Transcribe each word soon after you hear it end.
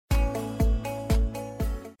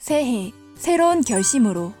새해, 새로운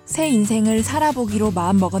결심으로 새 인생을 살아보기로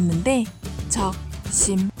마음먹었는데 적,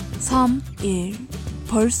 심, 삼, 일.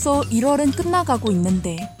 벌써 1월은 끝나가고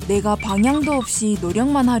있는데 내가 방향도 없이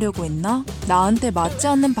노력만 하려고 했나? 나한테 맞지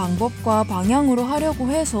않는 방법과 방향으로 하려고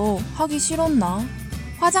해서 하기 싫었나?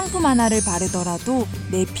 화장품 하나를 바르더라도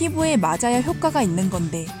내 피부에 맞아야 효과가 있는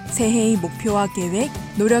건데 새해의 목표와 계획,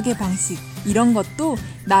 노력의 방식 이런 것도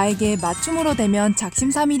나에게 맞춤으로 되면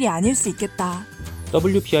작심삼일이 아닐 수 있겠다.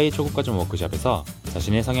 WPI 초급과정 워크숍에서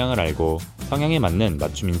자신의 성향을 알고 성향에 맞는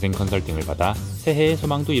맞춤 인생 컨설팅을 받아 새해의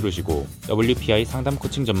소망도 이루시고 WPI 상담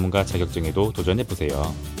코칭 전문가 자격증에도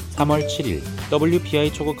도전해보세요. 3월 7일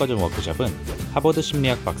WPI 초급과정 워크숍은 하버드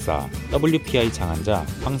심리학 박사 WPI 창안자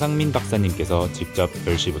황상민 박사님께서 직접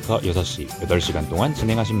 10시부터 6시 8시간 동안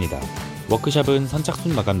진행하십니다. 워크숍은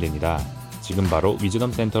선착순 마감됩니다. 지금 바로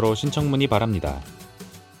위즈덤 센터로 신청 문의 바랍니다.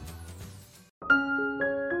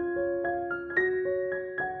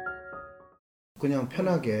 그냥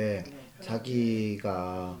편하게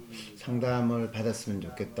자기가 상담을 받았으면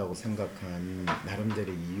좋겠다고 생각한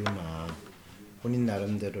나름대로의 이유나 본인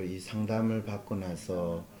나름대로 이 상담을 받고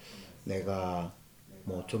나서 내가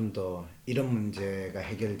뭐 좀 더 이런 문제가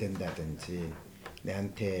해결된다든지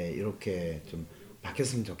내한테 이렇게 좀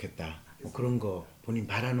바뀌었으면 좋겠다 뭐 그런 거 본인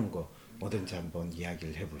바라는 거 뭐든지 한번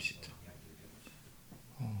이야기를 해보시죠.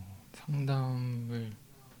 상담을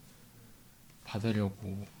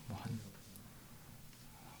받으려고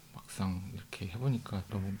막상 이렇게 해보니까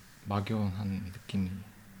너무 막연한 느낌이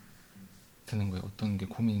드는 거예요. 어떤 게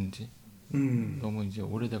고민인지 너무 이제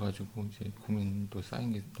오래돼가지고 이제 고민도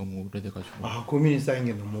쌓인 게 너무 오래돼가지고 고민이 쌓인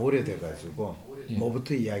게 너무 오래돼가지고 예.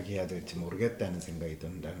 뭐부터 이야기해야 될지 모르겠다는 생각이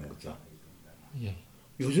든다는 거죠. 예.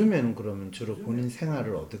 요즘에는 그러면 주로 본인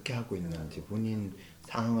생활을 어떻게 하고 있는지 본인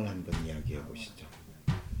상황을 한번 이야기해 보시죠.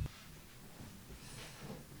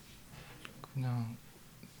 그냥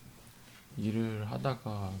일을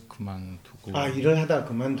하다가 그만두고 일을 하다가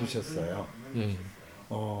그만두셨어요? 예.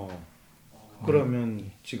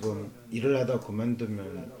 그러면 지금 일을 하다가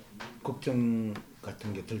그만두면 걱정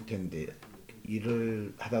같은 게 들 텐데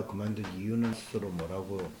일을 하다가 그만둔 이유는 스스로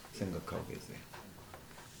뭐라고 생각하고 계세요?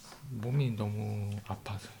 몸이 너무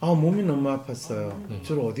아파서 몸이 너무 아팠어요. 네.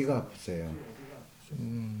 주로 어디가 아프세요?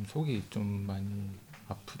 좀 속이 좀 많이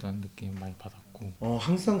아프다는 느낌 많이 받았고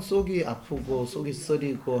항상 속이 아프고 속이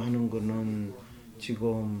쓰리고 하는 거는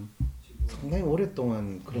지금 상당히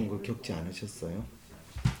오랫동안 그런 걸 겪지 않으셨어요?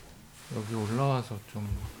 여기 올라와서 좀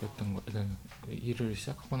그랬던 거 일을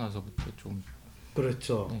시작하고 나서부터 좀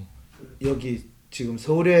그렇죠. 네. 여기 지금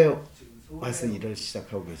서울에 와서 일을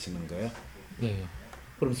시작하고 계시는 거예요? 네.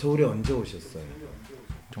 그럼 서울에 언제 오셨어요?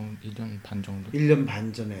 1년 반 정도? 1년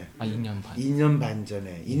반 전에. 2년 반. 2년 반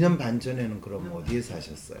전에. 2년 반 전에는 그럼 어디에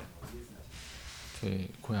사셨어요? 제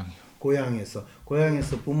고향이요.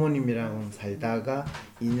 고향에서 부모님이랑 살다가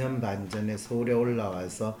 2년 반 전에 서울에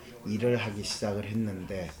올라와서 일을 하기 시작을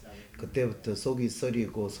했는데 그때부터 속이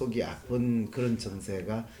쓰리고 속이 아픈 그런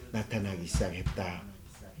증세가 나타나기 시작했다.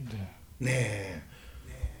 네. 네.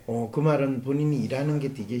 그 말은 본인이 일하는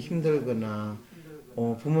게 되게 힘들거나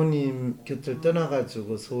부모님 곁을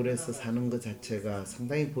떠나가지고 서울에서 사는 것 자체가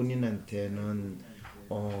상당히 본인한테는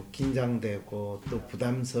긴장되고 또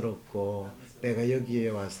부담스럽고 내가 여기에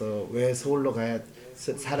와서 왜 서울로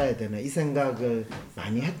살아야 되나 이 생각을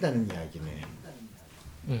많이 했다는 이야기네요.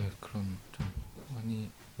 네, 그런 좀 많이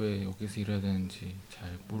왜 여기서 일해야 되는지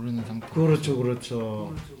잘 모르는 상태로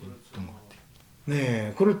그렇죠. 있던 것 같아요.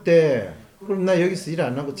 네, 그럴 때 그럼 나 여기서 일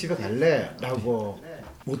안 하고 집에 갈래? 라고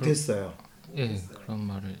못했어요. 예, 그런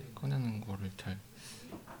말을 꺼내는 거를 잘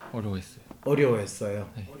어려워했어요.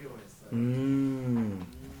 어려워했어요. 네.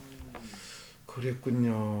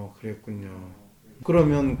 그랬군요.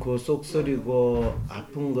 그러면 그 쏙소리고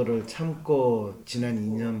아픈 거를 참고 지난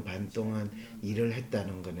 2년 반 동안 일을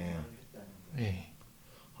했다는 거네요. 네.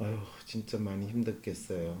 아유, 진짜 많이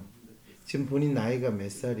힘들겠어요. 지금 본인 나이가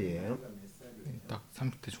몇 살이에요? 딱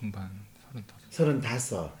 30대 중반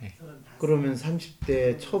 35. 네. 그러면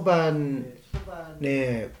 30대 초반에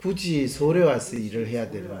굳이 서울에 와서 일을 해야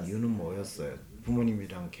되는 이유는 뭐였어요?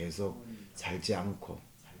 부모님이랑 계속 살지 않고.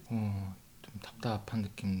 좀 답답한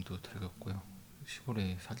느낌도 들었고요.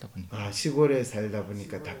 시골에 살다 보니까. 시골에 살다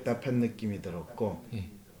보니까 답답한 느낌이 들었고. 예.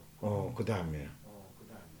 그 다음에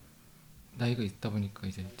나이가 있다 보니까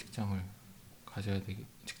이제 직장을 가져야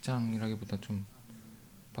직장이라기보다 좀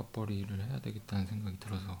맞벌이 일을 해야 되겠다는 생각이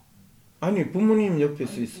들어서. 아니 부모님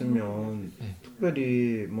옆에서 있으면 네.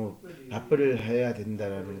 특별히 뭐 맞벌이를 해야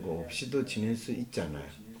된다는 거 없이도 지낼 수 있잖아요.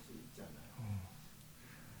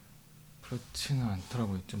 그렇지는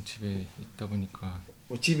않더라고요. 좀 집에 있다 보니까.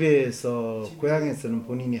 집에서 고향에서는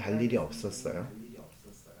본인이 할 일이 없었어요?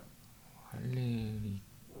 할 일이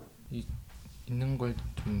있는 걸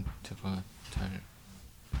좀 제가 잘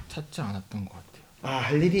찾지 않았던 것 같아요. 아,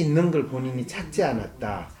 할 일이 있는 걸 본인이 찾지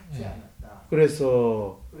않았다. 네.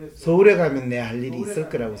 그래서 서울에 가면 내 할 일이 있을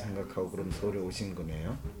거라고 생각하고 그럼 서울에 오신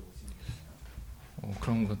거네요.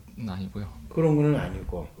 그런 건 아니고요. 그런 거는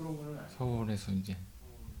아니고. 서울에서 이제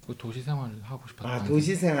그 도시 생활을 하고 싶었다. 아,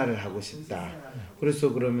 도시 생활을 하고 싶다.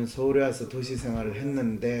 그래서 그러면 서울에 와서 도시 생활을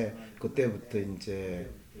했는데 그때부터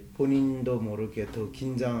이제 본인도 모르게 더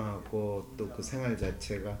긴장하고 또 그 생활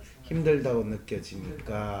자체가 힘들다고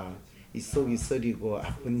느껴지니까 이 속이 쓰리고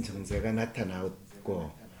아픈 증세가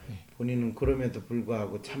나타났고 본인은 그럼에도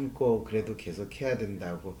불구하고 참고 그래도 계속 해야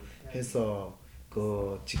된다고 해서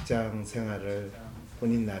그 직장 생활을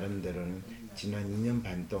본인 나름대로는 지난 2년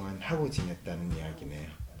반 동안 하고 지냈다는 이야기네요.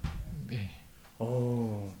 네.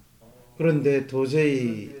 그런데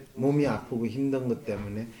도저히 몸이 아프고 힘든 것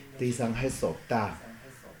때문에 더 이상 할 수 없다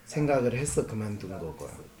생각을 해서 그만둔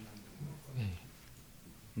거고요. 네.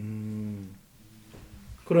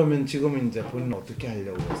 그러면 지금은 이제 본인은 어떻게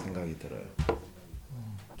하려고 생각이 들어요?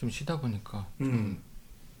 좀 쉬다 보니까 좀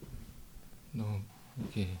너무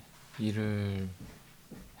이게 일을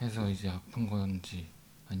해서 이제 아픈 건지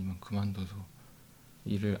아니면 그만둬서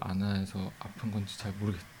일을 안 해서 아픈 건지 잘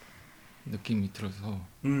느낌이 들어서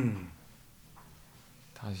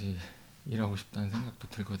다시 일하고 싶다는 생각도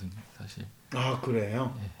들거든요, 사실. 아,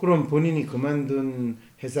 그래요? 네. 그럼 본인이 그만둔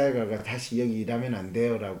회사에 가가 다시 여기 일하면 안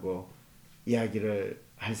돼요라고 이야기를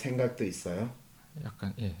할 생각도 있어요?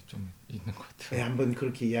 약간 좀 있는 것 같아요. 네, 한번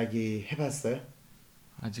그렇게 이야기 해봤어요?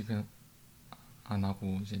 아직은 안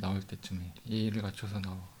하고 이제 나올 때쯤에 예의를 갖춰서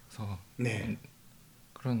나와서 네.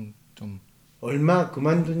 그런 좀 얼마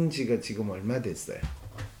그만둔 지가 지금 얼마 됐어요?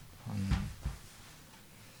 한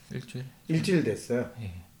일주일? 일주일 됐어요?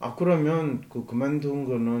 예. 아, 그러면 그 그만둔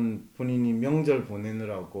거는 본인이 명절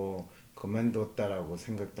보내느라고 그만뒀다라고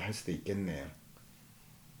생각도 할 수도 있겠네요.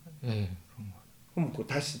 예, 그런 거. 그럼 그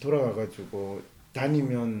다시 돌아가가지고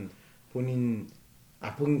다니면 본인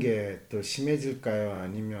아픈 게 더 심해질까요?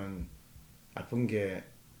 아니면 아픈 게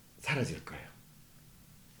사라질까요?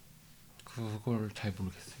 그걸 잘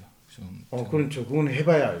모르겠어요. 좀 그렇죠. 그건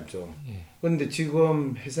해봐야 알죠. 예. 그런데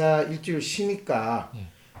지금 회사 일주일 쉬니까 예.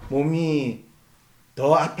 몸이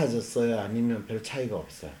더 아파졌어요? 아니면 별 차이가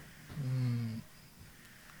없어요?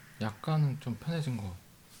 약간은 좀 편해진 것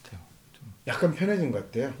같아요. 좀. 약간 편해진 것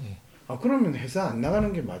같아요? 예. 아, 그러면 회사 안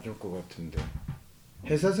나가는 게 맞을 것 같은데.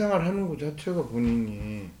 회사 생활 하는 것 자체가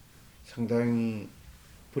본인이 상당히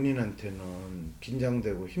본인한테는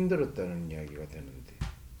긴장되고 힘들었다는 이야기가 되는데.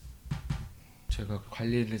 제가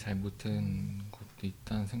관리를 잘 못한 것도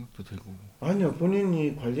있다는 생각도 들고. 아니요,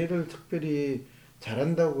 본인이 관리를 특별히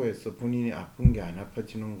잘한다고 해서 본인이 아픈 게 안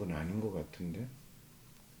아파지는 건 아닌 것 같은데.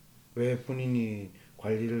 왜 본인이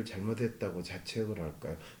관리를 잘못했다고 자책을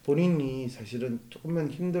할까요? 본인이 사실은 조금만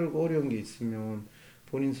힘들고 어려운 게 있으면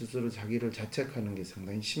본인 스스로 자기를 자책하는 게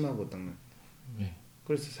상당히 심하거든요. 네.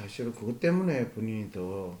 그래서 사실은 그것 때문에 본인이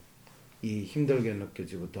더 이 힘들게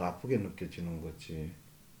느껴지고 더 아프게 느껴지는 거지.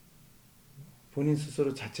 본인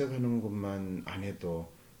스스로 자책하는 것만 안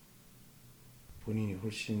해도 본인이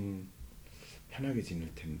훨씬 편하게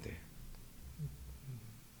지낼 텐데.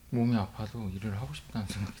 몸이 아파도 일을 하고 싶다는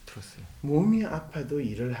생각이 들었어요. 몸이 아파도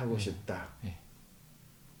일을 하고 싶다. 네.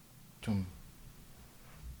 좀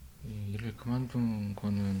일을 그만둔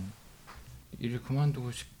거는 일을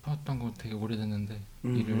그만두고 싶었던 거 되게 오래됐는데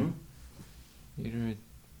일을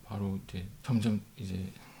바로 이제 점점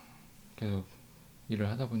이제 계속 일을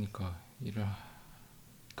하다 보니까 일을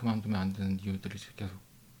그만두면 안 되는 이유들이 계속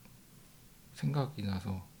생각이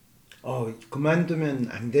나서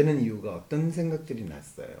그만두면 안 되는 이유가 어떤 생각들이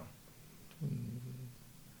났어요?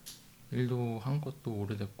 일도 한 것도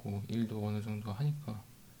오래됐고 일도 어느 정도 하니까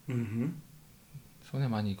손에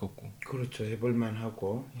많이 익었고. 그렇죠. 해볼만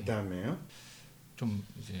하고. 그 다음에요? 좀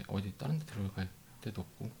이제 어디 다른 데 들어갈 데도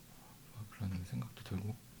없고 그런 생각도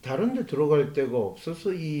들고. 다른 데 들어갈 데가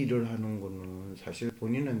없어서 이 일을 하는 거는 사실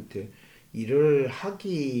본인한테 일을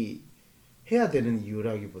해야 되는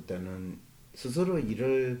이유라기보다는 스스로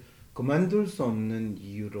일을 그만둘 수 없는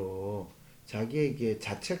이유로 자기에게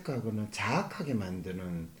자책하거나 자학하게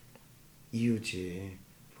만드는 이유지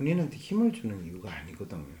본인한테 힘을 주는 이유가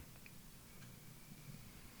아니거든요.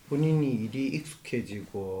 본인이 일이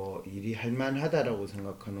익숙해지고 일이 할만하다라고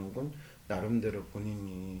생각하는 건 나름대로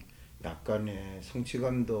본인이 약간의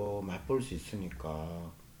성취감도 맛볼 수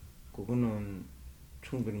있으니까 그거는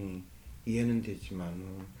충분히 이해는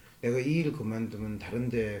되지만 내가 이 일 그만두면 다른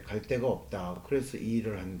데 갈 데가 없다. 그래서 이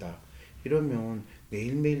일을 한다. 이러면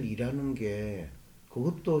매일매일 일하는 게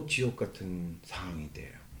그것도 지옥 같은 상황이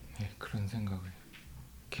돼요. 네, 그런 생각을.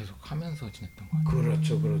 계속 하면서 지냈던 것 같아요.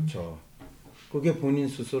 그렇죠, 그렇죠. 그게 본인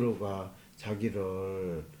스스로가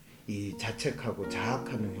자기를 이 자책하고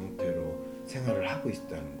자학하는 형태로 생활을 하고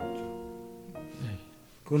있다는 거죠. 예,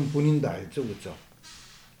 그건 본인도 알죠, 그죠?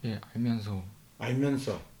 예, 알면서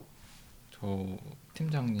알면서. 저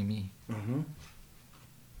팀장님이 으흠.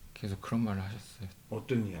 계속 그런 말을 하셨어요.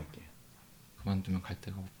 어떤 이야기? 그만두면 갈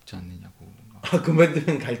데가 없지 않느냐고. 막.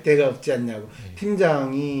 그만두면 갈 데가 없지 않냐고. 네.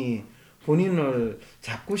 팀장이 본인을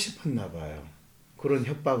잡고 싶었나 봐요. 그런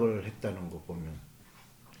협박을 했다는 거 보면.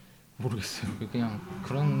 모르겠어요. 그냥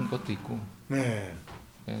그런 것도 있고 네.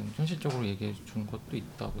 그냥 현실적으로 얘기해 준 것도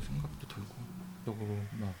있다고 생각도 들고, 적으로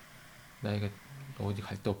막 나에게 너 어디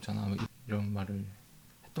갈 데 없잖아 뭐 이런 말을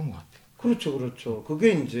했던 것 같아요. 그렇죠, 그렇죠.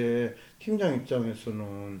 그게 이제 팀장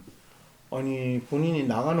입장에서는 아니 본인이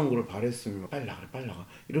나가는 걸 바랬으면 빨리 나가라, 빨리 나가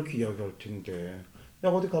이렇게 이야기할 텐데, 야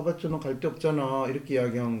어디 가봤자 너 갈 데 없잖아 이렇게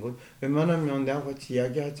이야기한 건 웬만하면 내가 같이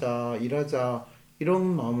이야기하자, 일하자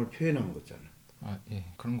이런 마음을 표현한 거잖아. 아, 예,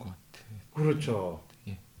 그런 것 같아요. 그렇죠.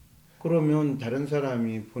 예, 그러면 다른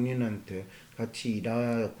사람이 본인한테 같이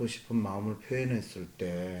일하고 싶은 마음을 표현했을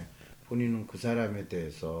때 본인은 그 사람에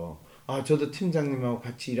대해서 아 저도 팀장님하고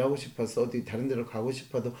같이 일하고 싶어서 어디 다른 데로 가고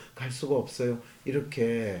싶어도 갈 수가 없어요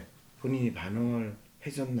이렇게 본인이 반응을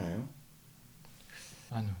해줬나요?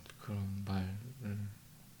 아니요, 그런 말을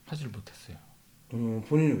하질 못했어요.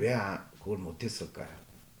 본인은 왜 그걸 못했을까요?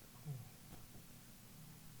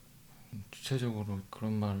 주체적으로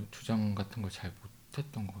그런 말 주장 같은 걸 잘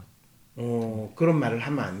못했던 것 같아요. 그런 말을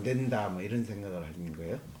하면 안 된다 뭐 이런 생각을 하는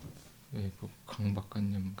거예요? 예, 그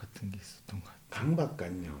강박관념 같은 게 있었던 것 같아요.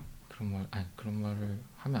 강박관념. 그런 말을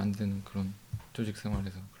하면 안 되는 그런 조직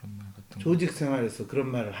생활에서 그런 말 같은 거. 조직 생활에서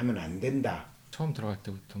그런 말을 하면 안 된다. 처음 들어갈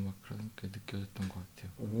때부터 막 그렇게 느껴졌던 것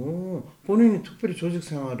같아요. 본인이 특별히 조직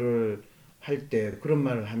생활을 할 때 그런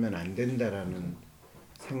말을 하면 안 된다라는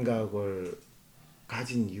생각을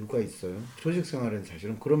가진 이유가 있어요? 조직 생활은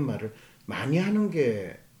사실은 그런 말을 많이 하는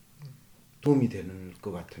게 도움이 되는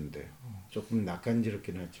것 같은데 조금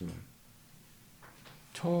낯간지럽긴 하지만.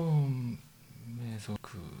 처음에서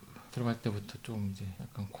들어갈 때부터 좀 이제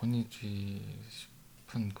약간 권위주의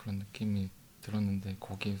싶은 그런 느낌이 들었는데,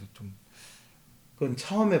 거기에서 좀 그건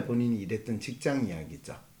처음에 본인이 일했던 직장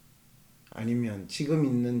이야기죠? 아니면 지금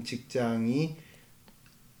있는 직장이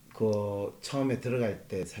그 처음에 들어갈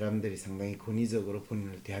때 사람들이 상당히 권위적으로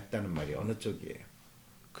본인을 대했다는 말이 어느 쪽이에요?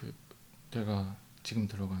 제가 지금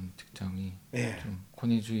들어간 직장이 네. 좀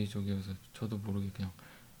권위주의적이어서 저도 모르게 그냥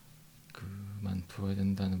그만둬야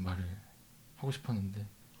된다는 말을 하고 싶었는데.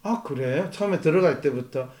 아 그래요? 처음에 들어갈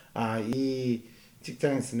때부터 이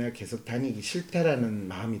직장에서 내가 계속 다니기 싫다라는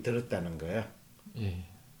마음이 들었다는 거예요? 예,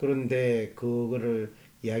 그런데 그거를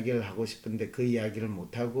이야기를 하고 싶은데 그 이야기를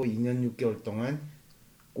못하고 2년 6개월 동안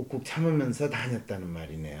꾹꾹 참으면서 다녔다는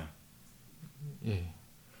말이네요. 예,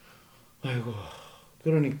 아이고,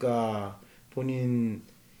 그러니까 본인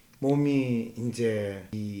몸이 이제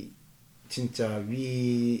진짜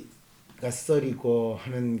위가 쓰리고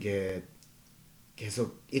하는 게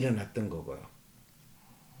계속 일어났던 거고요.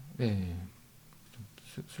 네,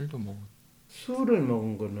 술도 먹고. 술을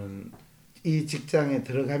먹은 거는 이 직장에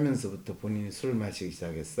들어가면서부터 본인이 술을 마시기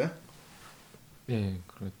시작했어요? 네,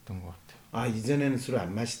 그랬던 것 같아요. 이전에는 술을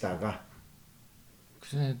안 마시다가?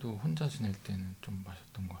 그전에도 혼자 지낼 때는 좀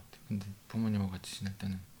마셨던 것 같아요. 근데 부모님하고 같이 지낼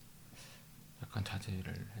때는 약간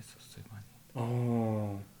자제를 했었어요,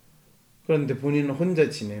 많이. 그런데 본인은 혼자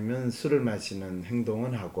지내면 술을 마시는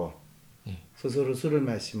행동은 하고, 예, 스스로 술을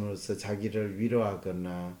마심으로써 자기를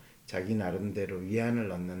위로하거나 자기 나름대로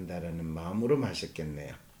위안을 얻는다라는 마음으로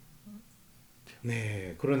마셨겠네요.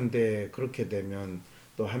 네, 그런데 그렇게 되면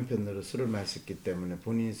또 한편으로 술을 마셨기 때문에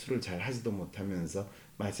본인이 술을 잘 하지도 못하면서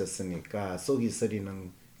마셨으니까 속이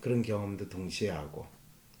쓰리는 그런 경험도 동시에 하고.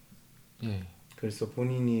 예, 그래서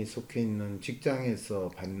본인이 속해 있는 직장에서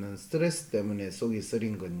받는 스트레스 때문에 속이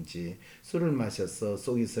쓰린 건지 술을 마셔서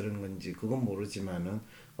속이 쓰린 건지 그건 모르지만은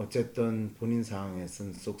어쨌든 본인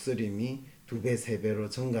상황에서는 속쓰림이 2배, 3배로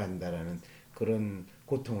증가한다라는 그런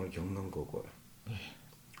고통을 겪는 거고요.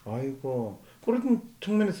 아이고, 그런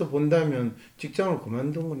측면에서 본다면 직장을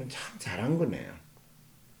그만둔 거는 참 잘한 거네요.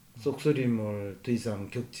 속쓰림을 더 이상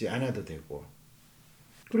겪지 않아도 되고.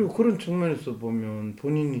 그리고 그런 측면에서 보면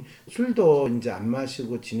본인이 술도 이제 안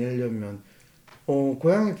마시고 지내려면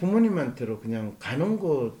고향에 부모님한테로 그냥 가는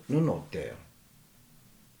거는 어때요?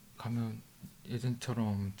 가면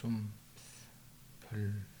예전처럼 좀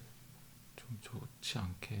좋지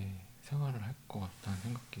않게 생활을 할 것 같다는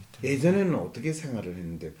생각이 들어요. 예전에는 어떻게 생활을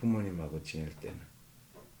했는데 부모님하고 지낼 때는?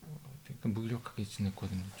 무기력하게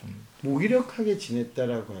지냈거든요. 좀 무기력하게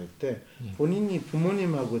지냈다라고 할 때 예. 본인이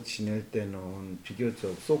부모님하고 지낼 때는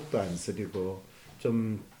비교적 속도 안 쓰리고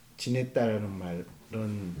좀 지냈다라는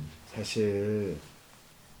말은 사실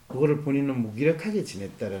그거를 본인은 무기력하게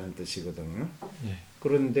지냈다라는 뜻이거든요. 예.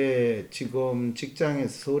 그런데 지금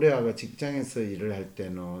직장에서 서울에 와가 직장에서 일을 할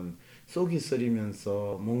때는 속이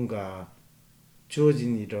쓰리면서 뭔가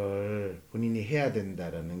주어진 일을 본인이 해야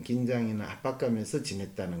된다라는 긴장이나 압박감에서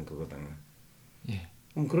지냈다는 거거든요. 예.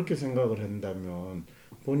 그럼 그렇게 생각을 한다면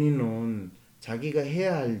본인은 자기가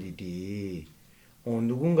해야 할 일이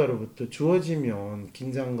누군가로부터 주어지면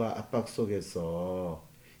긴장과 압박 속에서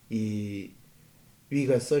이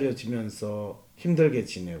위가 쓰려지면서 힘들게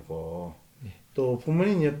지내고 또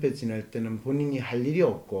부모님 옆에 지낼 때는 본인이 할 일이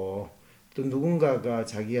없고 또 누군가가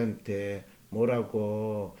자기한테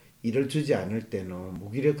뭐라고 일을 주지 않을 때는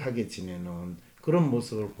무기력하게 지내는 그런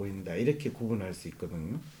모습을 보인다. 이렇게 구분할 수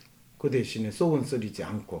있거든요. 그 대신에 속은 쓰리지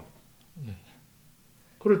않고. 예.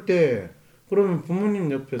 그럴 때 그러면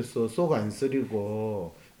부모님 옆에서 속 안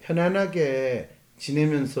쓰리고 편안하게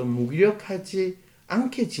지내면서 무기력하지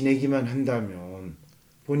않게 지내기만 한다면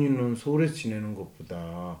본인은 서울에서 지내는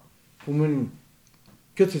것보다 부모님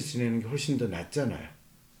곁에서 지내는 게 훨씬 더 낫잖아요.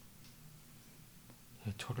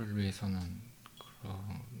 예, 저를 위해서는 그런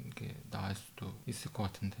게 나을 수도 있을 것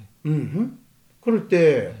같은데. 그럴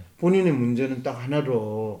때 본인의 문제는 딱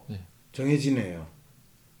하나로 예. 정해지네요.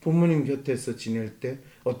 부모님 곁에서 지낼 때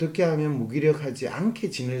어떻게 하면 무기력하지 않게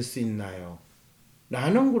지낼 수 있나요?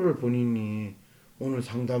 라는 거를 본인이 오늘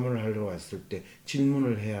상담을 하러 왔을 때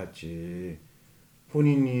질문을 해야지.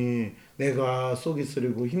 본인이 내가 속이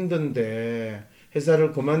쓰리고 힘든데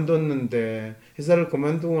회사를 그만뒀는데 회사를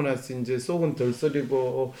그만두고 나서 이제 속은 덜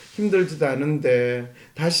쓰리고 힘들지도 않은데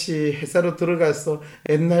다시 회사로 들어가서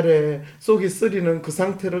옛날에 속이 쓰리는 그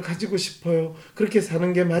상태를 가지고 싶어요. 그렇게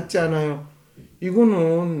사는 게 맞지 않아요?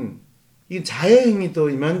 이거는 이 자해행위도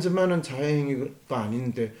이만저만한 자해행위가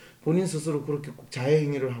아닌데 본인 스스로 그렇게 꼭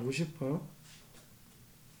자해행위를 하고 싶어요?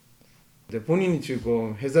 근데 본인이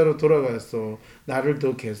지금 회사로 돌아가서 나를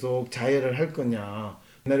더 계속 자해를 할 거냐,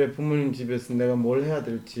 옛날에 부모님 집에서 내가 뭘 해야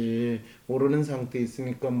될지 모르는 상태에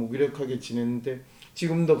있으니까 무기력하게 지냈는데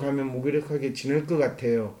지금도 가면 무기력하게 지낼 것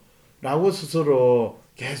같아요 라고 스스로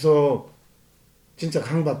계속 진짜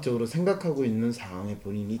강박적으로 생각하고 있는 상황에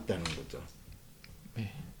본인이 있다는 거죠.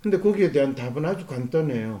 네. 근데 거기에 대한 답은 아주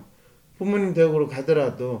간단해요. 부모님 댁으로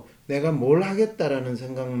가더라도 내가 뭘 하겠다라는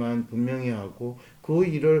생각만 분명히 하고 그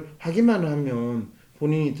일을 하기만 하면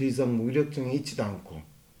본인이 더 이상 무기력증에 있지도 않고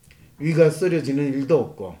위가 쓰려지는 일도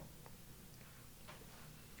없고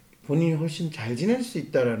본인이 훨씬 잘 지낼 수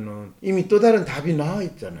있다라는 이미 또 다른 답이 나와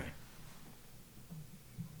있잖아요.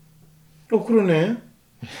 그러네.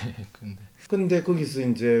 근데 거기서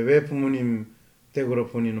이제 왜 부모님 댁으로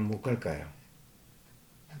본인은 못 갈까요?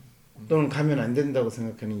 또는 가면 안 된다고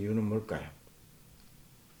생각하는 이유는 뭘까요?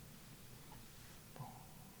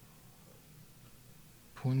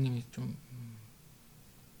 부모님이 좀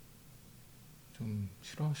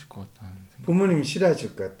싫어하실 것 같다는 생각. 부모님이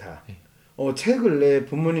싫어하실 것 같아. 네. 책을 내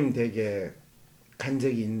부모님 댁에 간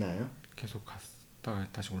적이 있나요? 계속 갔다가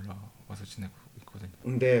다시 올라와서 지내고 있거든요.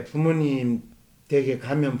 근데 부모님 댁에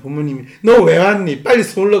가면 부모님이 너 왜 왔니? 빨리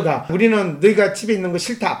서울로 가. 우리는 너희가 집에 있는 거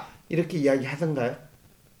싫다. 이렇게 이야기 하던가요?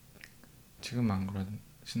 지금 안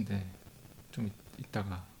그러신데 좀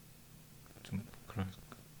이따가 좀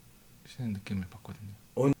그러시는 느낌을 받거든요.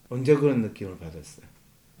 언제 그런 느낌을 받았어요?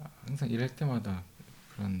 항상 일할 때마다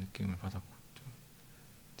그런 느낌을 받았고 좀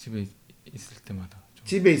집에 있을 때마다 좀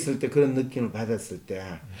집에 있을 때 그런 느낌을 받았을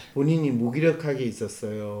때 본인이 무기력하게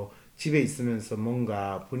있었어요? 집에 있으면서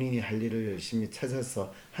뭔가 본인이 할 일을 열심히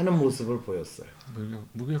찾아서 하는 모습을 보였어요?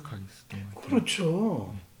 무기력하게 있었던 것 같아요.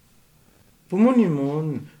 그렇죠.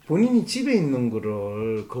 부모님은 본인이 집에 있는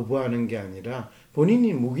거를 거부하는 게 아니라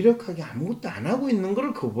본인이 무기력하게 아무것도 안 하고 있는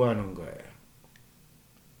거를 거부하는 거예요.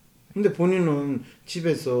 근데 본인은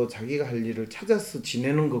집에서 자기가 할 일을 찾아서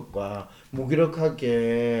지내는 것과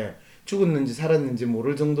무기력하게 죽었는지 살았는지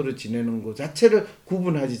모를 정도로 지내는 것 자체를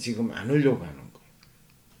구분하지 지금 않으려고 하는 거예요.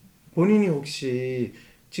 본인이 혹시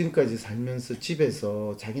지금까지 살면서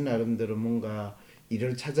집에서 자기 나름대로 뭔가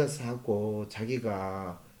일을 찾아서 하고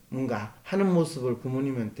자기가 뭔가 하는 모습을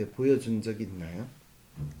부모님한테 보여준 적이 있나요?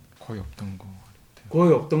 거의 없던 것 같아요.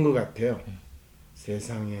 거의 없던 것 같아요. 네.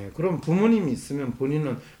 세상에. 그럼 부모님이 있으면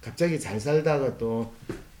본인은 갑자기 잘 살다가도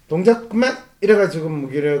동작 그만! 이래가지고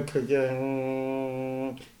무기력하게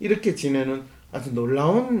이렇게 지내는 아주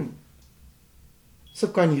놀라운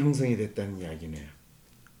습관이 형성이 됐다는 이야기네요.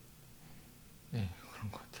 네,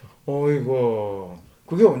 그런 것 같아요. 어이구,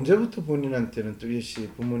 그게 언제부터 본인한테는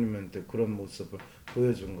뚜렷이 부모님한테 그런 모습을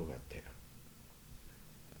보여준 것 같아요?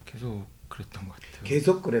 계속 그랬던 것 같아요.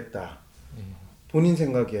 계속 그랬다. 예. 본인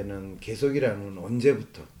생각에는 계속이라는 건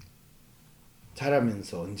언제부터?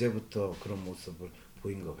 자라면서 언제부터 그런 모습을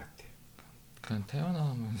보인 것 같아요? 그냥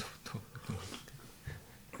태어나면서부터 그랬던 것 같아요.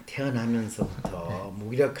 태어나면서부터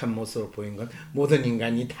무기력한 모습을 보인 건 모든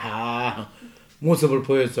인간이 다 모습을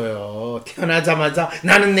보여줘요. 태어나자마자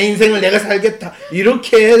나는 내 인생을 내가 살겠다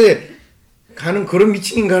이렇게 가는 그런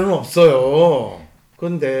미친 인간은 없어요.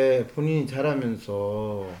 그런데 본인이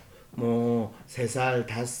자라면서 뭐 3살,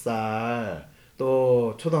 5살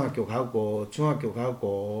또 초등학교 가고 중학교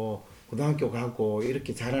가고 고등학교 가고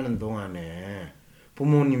이렇게 자라는 동안에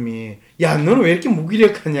부모님이 야 너는 왜 이렇게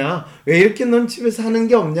무기력하냐, 왜 이렇게 넌 집에서 하는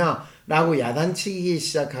게 없냐 라고 야단치기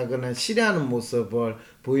시작하거나 싫어하는 모습을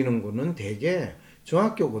보이는 거는 되게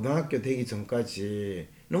중학교 고등학교 되기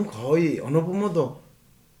전까지는 거의 어느 부모도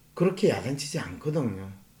그렇게 야단치지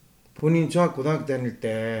않거든요. 본인이 중학교 고등학교 다닐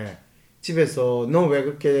때 집에서 너 왜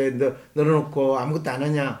그렇게 늘어놓고 아무것도 안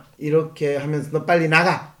하냐 이렇게 하면서 너 빨리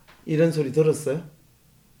나가 이런 소리 들었어요?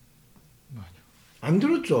 아니요. 안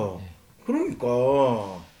들었죠. 네.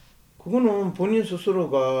 그러니까 그거는 본인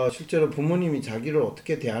스스로가 실제로 부모님이 자기를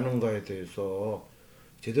어떻게 대하는가에 대해서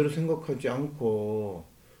제대로 생각하지 않고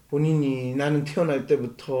본인이 나는 태어날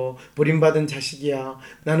때부터 버림받은 자식이야,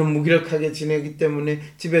 나는 무기력하게 지내기 때문에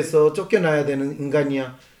집에서 쫓겨나야 되는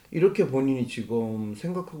인간이야 이렇게 본인이 지금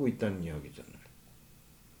생각하고 있다는 이야기잖아요.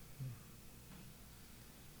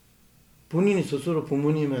 본인이 스스로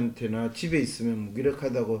부모님한테나 집에 있으면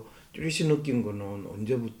무기력하다고 뚜렷이 느낀 거는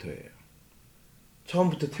언제부터예요?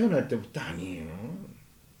 처음부터 태어날 때부터 아니에요.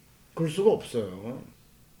 그럴 수가 없어요.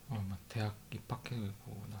 아마 대학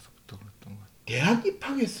입학하고 나서부터 그랬던 것 같아요. 대학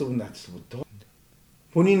입학했어 나서부터?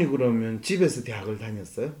 본인이 그러면 집에서 대학을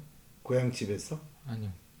다녔어요? 고향 집에서? 아니요.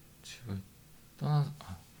 집을 떠나서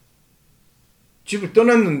집을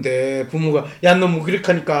떠났는데 부모가 야 너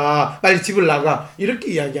무기력하니까 빨리 집을 나가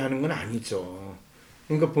이렇게 이야기하는 건 아니죠.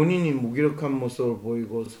 그러니까 본인이 무기력한 모습을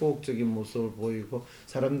보이고 소극적인 모습을 보이고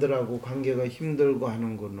사람들하고 관계가 힘들고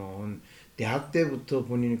하는 거는 대학 때부터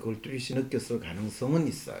본인이 그걸 뚜렷이 느꼈을 가능성은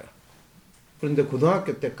있어요. 그런데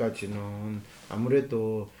고등학교 때까지는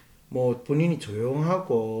아무래도 뭐 본인이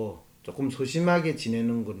조용하고 조금 소심하게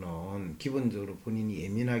지내는 거는 기본적으로 본인이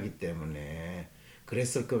예민하기 때문에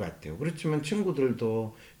그랬을 것 같아요. 그렇지만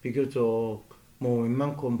친구들도 비교적 뭐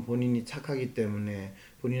웬만큼 본인이 착하기 때문에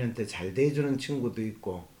본인한테 잘 대해주는 친구도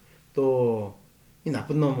있고 또 이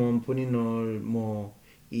나쁜 놈은 본인을 뭐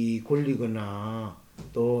이 골리거나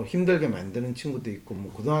또 힘들게 만드는 친구도 있고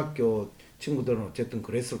뭐 고등학교 친구들은 어쨌든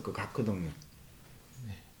그랬을 것 같거든요.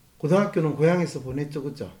 네. 고등학교는 고향에서 보냈죠,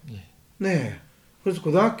 그죠? 예. 네. 그래서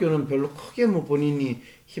고등학교는 별로 크게 뭐 본인이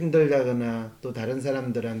힘들다거나 또 다른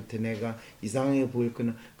사람들한테 내가 이상하게 보일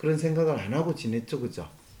거나 그런 생각을 안 하고 지냈죠, 그죠?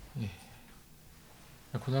 예.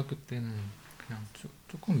 고등학교 때는 그냥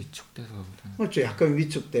조금 위축돼서 그냥 그렇죠. 약간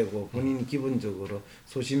위축되고 본인이 기본적으로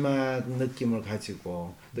소심한 느낌을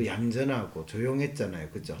가지고 또 얌전하고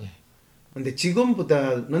조용했잖아요, 그죠? 예. 근데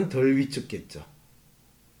지금보다는 덜 위축했죠.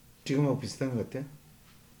 지금하고 비슷한 것 같아요?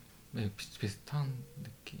 네, 비슷한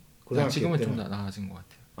느낌. 고등학교 지금은 때는? 좀 나아진 것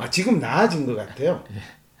같아요. 아, 지금 나아진 것 같아요? 예.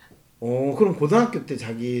 그럼 고등학교 때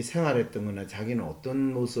자기 생활했던 거나 자기는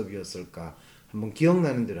어떤 모습이었을까 한번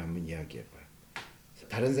기억나는 대로 한번 이야기해봐요.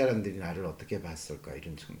 다른 사람들이 나를 어떻게 봤을까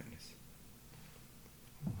이런 측면에서.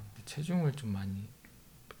 체중을 좀 많이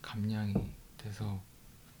감량이 돼서.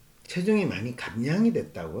 체중이 많이 감량이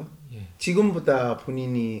됐다고요? 예. 지금보다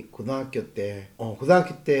본인이 고등학교 때가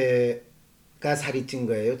살이 찐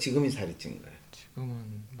거예요? 지금이 살이 찐 거예요?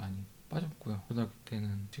 지금은 많이 빠졌고요. 고등학교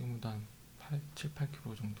때는 지금보다 한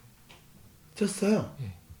 7-8kg 정도. 쪘어요?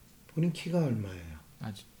 예. 본인 키가 얼마예요?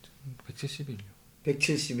 아직 171요.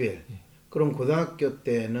 171. 예. 그럼 고등학교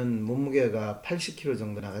때는 몸무게가 80kg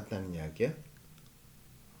정도 나갔다는 이야기예요?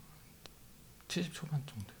 70 초반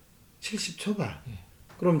정도. 70 초반? 예.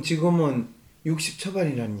 그럼 지금은 60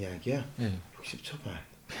 초반이라는 이야기야? 예. 60 초반.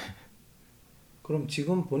 그럼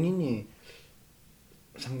지금 본인이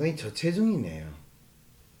상당히 저체중이네요.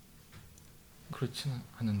 그렇지는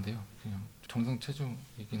않은데요. 그냥 정상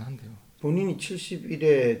체중이긴 한데요. 본인이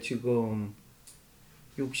 71에 지금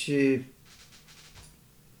 65kg?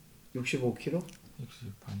 60한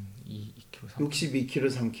 2kg 3kg. 62kg,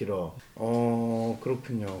 3kg.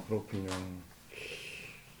 그렇군요.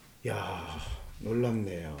 야,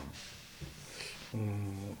 놀랍네요.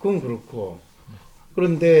 그건 그렇고.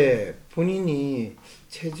 그런데 본인이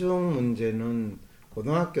체중 문제는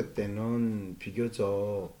고등학교 때는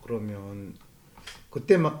비교적 그러면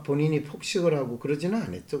그때 막 본인이 폭식을 하고 그러지는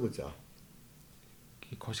않았죠, 그죠?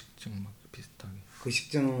 거식증 막 비슷하게. 그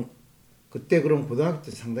식증 그때 그럼 고등학교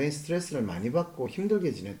때 상당히 스트레스를 많이 받고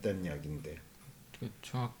힘들게 지냈다는 이야기인데.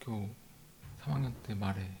 중학교 3학년 때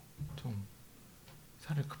말에 좀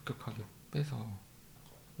살을 급격하게 빼서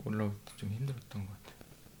올라올 때 좀 힘들었던 것 같아요.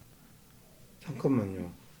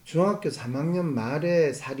 잠깐만요. 중학교 3학년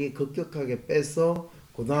말에 살이 급격하게 빼서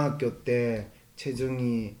고등학교 때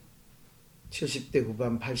체중이 70대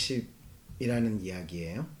후반 80이라는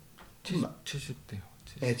이야기예요? 70대요.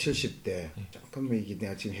 네, 70대. 예. 잠깐만, 이게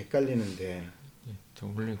내가 지금 헷갈리는데. 예, 저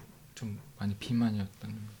원래 좀 많이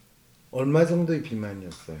비만이었던. 얼마 정도의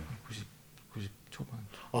비만이었어요? 90 초반.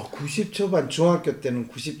 90 초반. 중학교 때는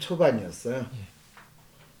 90 초반이었어요?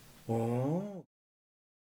 예. 오.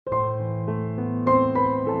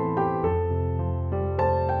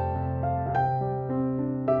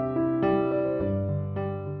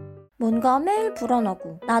 뭔가 매일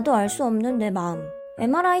불안하고 나도 알 수 없는 내 마음.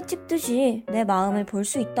 MRI 찍듯이 내 마음을 볼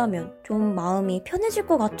수 있다면 좀 마음이 편해질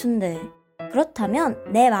것 같은데. 그렇다면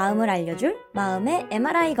내 마음을 알려줄 마음의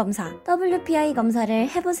MRI 검사, WPI 검사를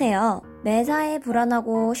해보세요. 매사에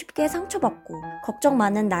불안하고 쉽게 상처받고 걱정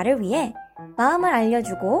많은 나를 위해 마음을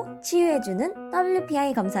알려주고 치유해주는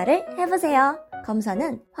WPI 검사를 해보세요.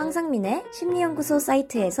 검사는 황상민의 심리연구소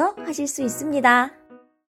사이트에서 하실 수 있습니다.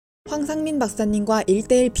 황상민 박사님과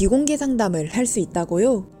 1대1 비공개 상담을 할 수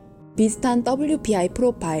있다고요? 비슷한 WPI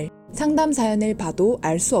프로파일, 상담 사연을 봐도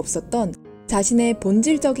알 수 없었던 자신의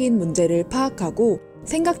본질적인 문제를 파악하고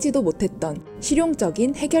생각지도 못했던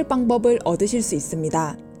실용적인 해결 방법을 얻으실 수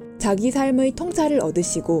있습니다. 자기 삶의 통찰을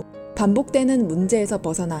얻으시고 반복되는 문제에서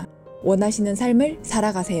벗어나 원하시는 삶을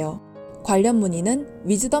살아가세요. 관련 문의는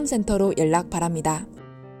위즈덤 센터로 연락 바랍니다.